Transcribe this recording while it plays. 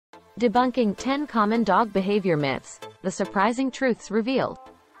Debunking 10 common dog behavior myths, the surprising truths revealed.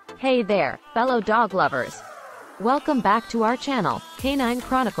 Hey there, fellow dog lovers. Welcome back to our channel, Canine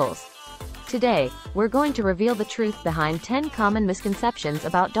Chronicles. Today, we're going to reveal the truth behind 10 common misconceptions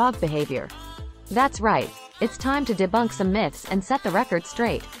about dog behavior. That's right, it's time to debunk some myths and set the record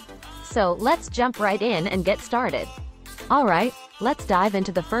straight. So, let's jump right in and get started. Alright, let's dive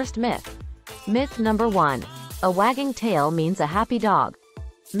into the first myth. Myth number 1. A wagging tail means a happy dog.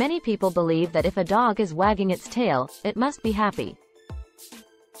 Many people believe that if a dog is wagging its tail, it must be happy.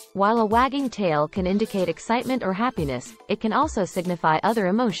 While a wagging tail can indicate excitement or happiness, it can also signify other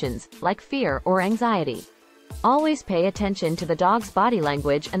emotions, like fear or anxiety. Always pay attention to the dog's body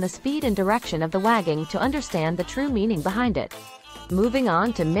language and the speed and direction of the wagging to understand the true meaning behind it. Moving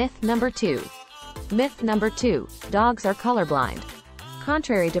on to myth number 2. Myth number 2. Dogs are colorblind.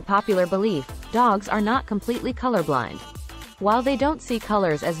 Contrary to popular belief, dogs are not completely colorblind. While they don't see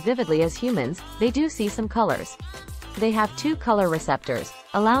colors as vividly as humans, they do see some colors. They have 2 color receptors,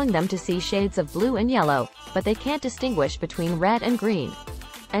 allowing them to see shades of blue and yellow, but they can't distinguish between red and green.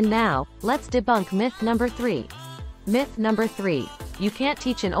 And now, let's debunk myth number 3. Myth number 3. You can't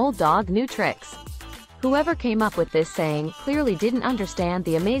teach an old dog new tricks. Whoever came up with this saying clearly didn't understand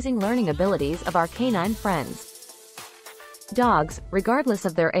the amazing learning abilities of our canine friends. Dogs, regardless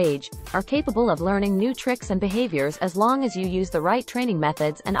of their age, are capable of learning new tricks and behaviors as long as you use the right training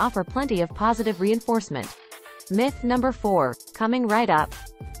methods and offer plenty of positive reinforcement. Myth number 4, coming right up.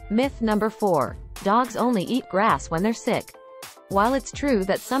 Myth number 4. Dogs only eat grass when they're sick. While it's true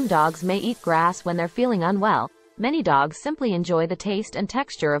that some dogs may eat grass when they're feeling unwell, many dogs simply enjoy the taste and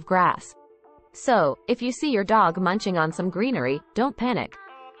texture of grass. So, if you see your dog munching on some greenery, don't panic.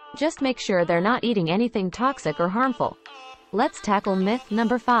 Just make sure they're not eating anything toxic or harmful. Let's tackle myth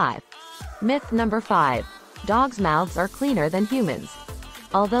number 5. Myth number 5. Dogs' mouths are cleaner than humans.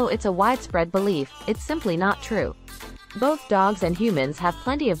 Although it's a widespread belief, it's simply not true. Both dogs and humans have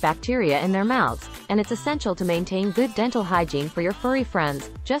plenty of bacteria in their mouths, and it's essential to maintain good dental hygiene for your furry friends,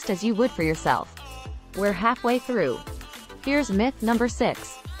 just as you would for yourself. We're halfway through. Here's myth number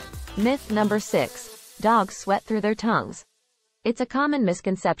 6. Myth number 6. Dogs sweat through their tongues. It's a common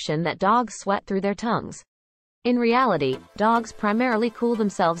misconception that dogs sweat through their tongues. In reality, dogs primarily cool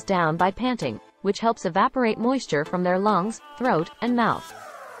themselves down by panting, which helps evaporate moisture from their lungs, throat, and mouth.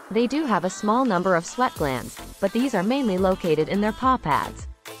 They do have a small number of sweat glands, but these are mainly located in their paw pads.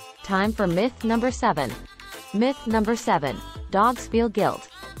 Time for myth number 7. Myth number 7. Dogs feel guilt.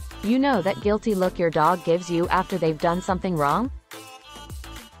 You know that guilty look your dog gives you after they've done something wrong?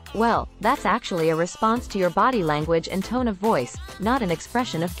 Well, that's actually a response to your body language and tone of voice, not an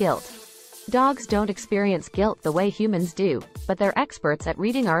expression of guilt. Dogs don't experience guilt the way humans do, but they're experts at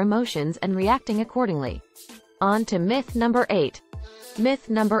reading our emotions and reacting accordingly. On to myth number 8. Myth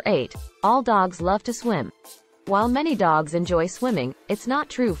number 8. All dogs love to swim. While many dogs enjoy swimming, it's not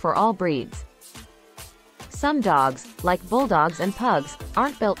true for all breeds. Some dogs, like bulldogs and pugs,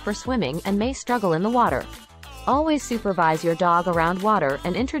 aren't built for swimming and may struggle in the water. Always supervise your dog around water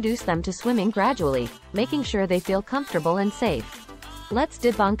and introduce them to swimming gradually, making sure they feel comfortable and safe. Let's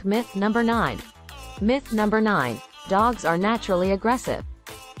debunk myth number 9. Myth number 9. Dogs are naturally aggressive.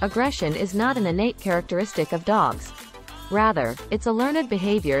 Aggression is not an innate characteristic of dogs. Rather, it's a learned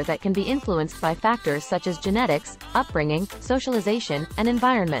behavior that can be influenced by factors such as genetics, upbringing, socialization, and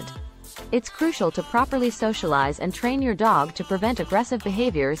environment. It's crucial to properly socialize and train your dog to prevent aggressive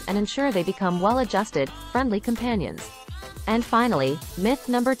behaviors and ensure they become well-adjusted, friendly companions. And finally, myth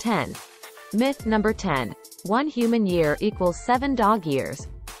number 10. Myth number 10. 1 human year equals 7 dog years.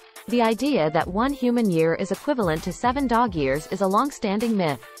 The idea that 1 human year is equivalent to 7 dog years is a long-standing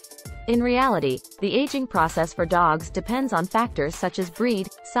myth. In reality, the aging process for dogs depends on factors such as breed,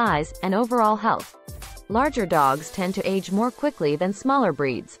 size, and overall health. Larger dogs tend to age more quickly than smaller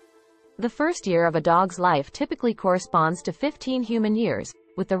breeds. The first year of a dog's life typically corresponds to 15 human years,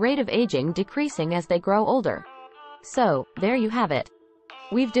 with the rate of aging decreasing as they grow older. So, there you have it.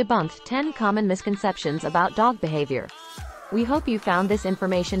 We've debunked 10 common misconceptions about dog behavior. We hope you found this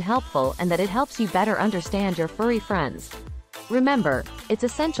information helpful and that it helps you better understand your furry friends. Remember, it's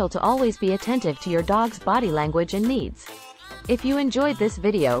essential to always be attentive to your dog's body language and needs. If you enjoyed this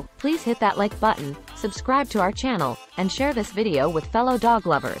video, please hit that like button, subscribe to our channel, and share this video with fellow dog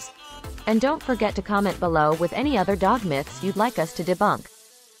lovers. And don't forget to comment below with any other dog myths you'd like us to debunk.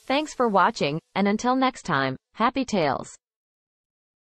 Thanks for watching, and until next time, happy tails.